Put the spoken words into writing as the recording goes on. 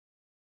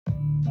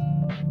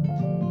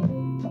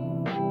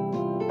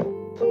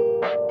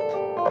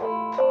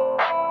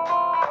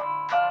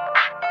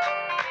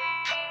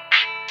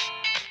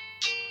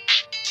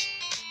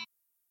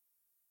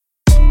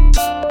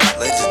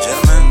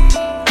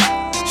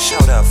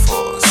up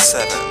for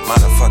 7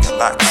 motherfucking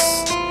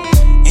likes.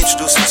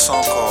 Introducing a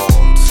song called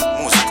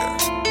Musica.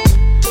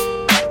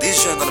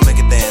 This joint gonna make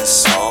you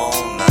dance all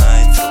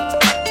night through.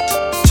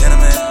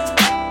 Gentlemen,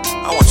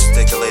 I want you to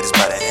take the ladies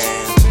by the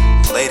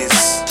hand.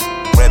 Ladies,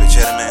 grab it,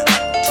 gentlemen,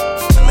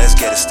 and let's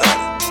get it started.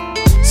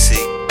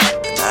 See,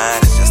 the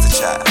night is just a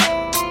child.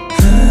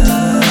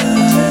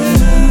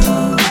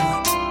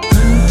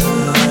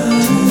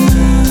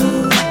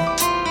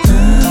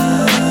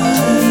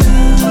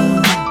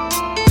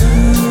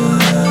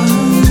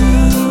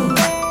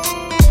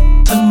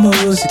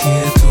 Música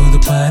é tudo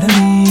para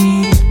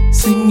mim.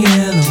 Sem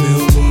ela o meu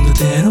mundo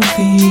terá um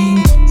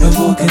fim. Eu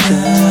vou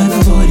cantar,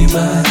 eu vou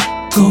rimar.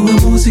 Com a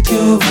música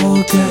eu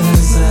vou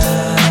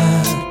casar.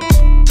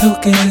 Eu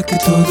quero que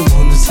todo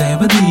mundo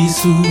saiba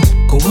disso.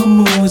 Com a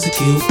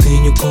música eu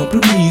tenho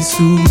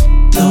compromisso.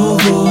 Não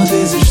vou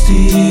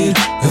desistir,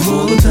 eu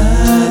vou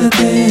lutar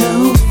até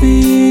ao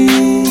fim.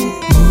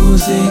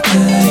 Música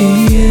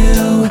e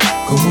eu,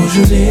 como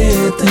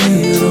Julieta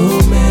e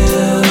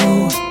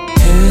Romeu.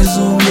 És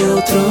o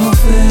meu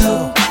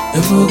troféu,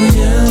 eu vou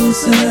ganhar,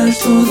 serás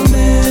todo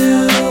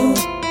meu.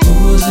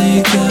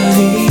 Música e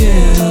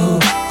eu,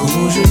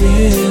 como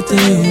Julieta e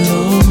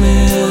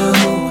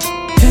Romeu.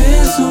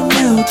 És o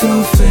meu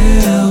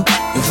troféu,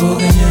 eu vou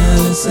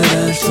ganhar,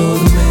 serás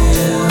todo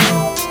meu.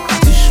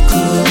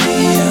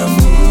 Descobri a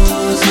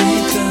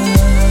música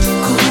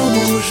como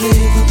um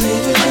jeito de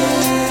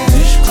viver.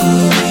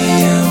 Descobri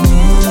a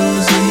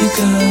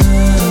música,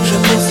 já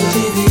posso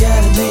aliviar a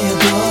minha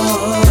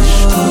dor.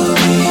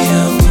 Descobri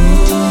a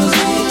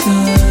música,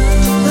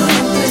 não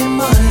tem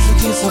mais o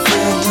que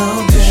sofrer, não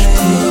tem.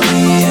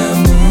 Descobri a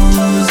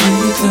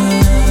música,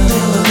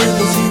 ela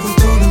reduzindo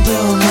todo o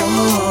meu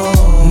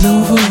amor. Não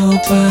vou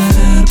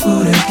parar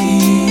por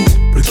aqui,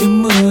 porque a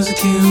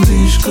música eu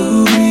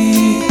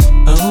descobri.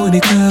 A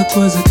única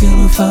coisa que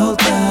me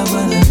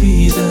faltava na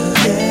vida.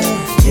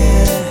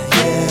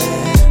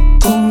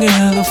 Com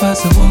ela eu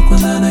faço amor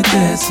quando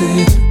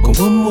anoitece. Com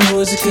a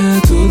música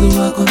tudo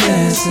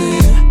acontece.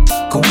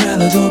 Com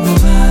ela do meu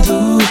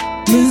lado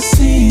me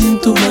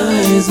sinto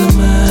mais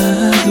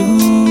amado.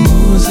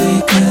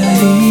 Música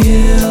e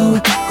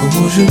eu,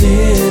 como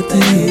Julieta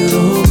e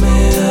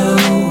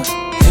Romeu.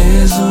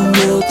 És o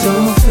meu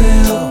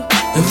troféu,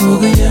 eu vou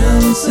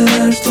ganhar,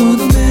 serás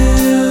todo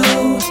meu.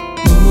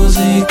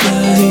 Música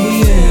e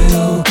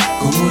eu,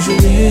 como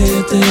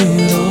Julieta e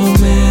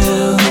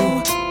Romeu.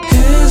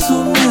 És o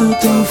meu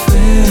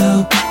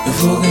troféu, eu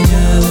vou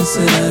ganhar,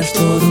 serás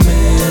todo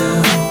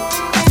meu.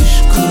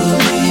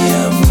 Descobri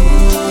a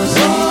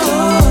música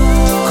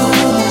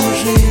como um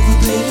jeito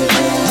de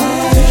viver.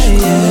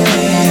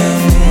 Descobri a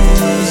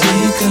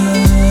música,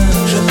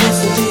 já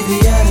posso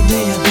aliviar a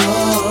minha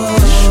dor.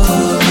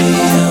 Descobri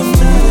a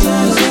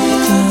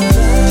música,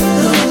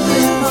 não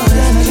tem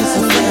mais que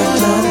sofrer,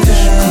 não tem.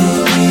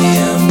 Descobri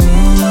a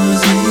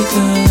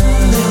música,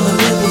 ela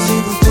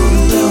reduzindo todo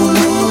o meu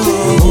amor.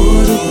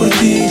 Moro por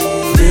ti,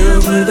 meu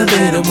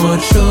verdadeiro amor,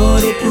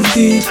 choro por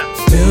ti.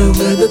 Meu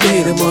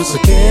verdadeiro amor, só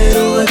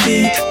quero a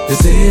ti,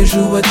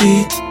 desejo a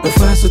ti, eu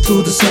faço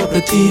tudo só pra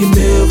ti.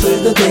 Meu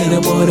verdadeiro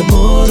amor, eu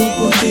moro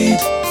por ti.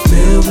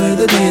 Meu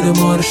verdadeiro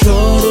amor,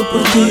 choro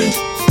por ti.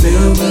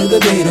 Meu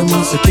verdadeiro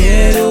amor, só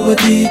quero a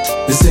ti,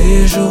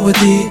 desejo a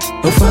ti,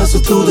 eu faço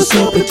tudo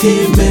só pra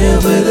ti.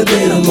 Meu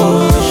verdadeiro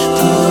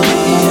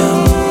amor.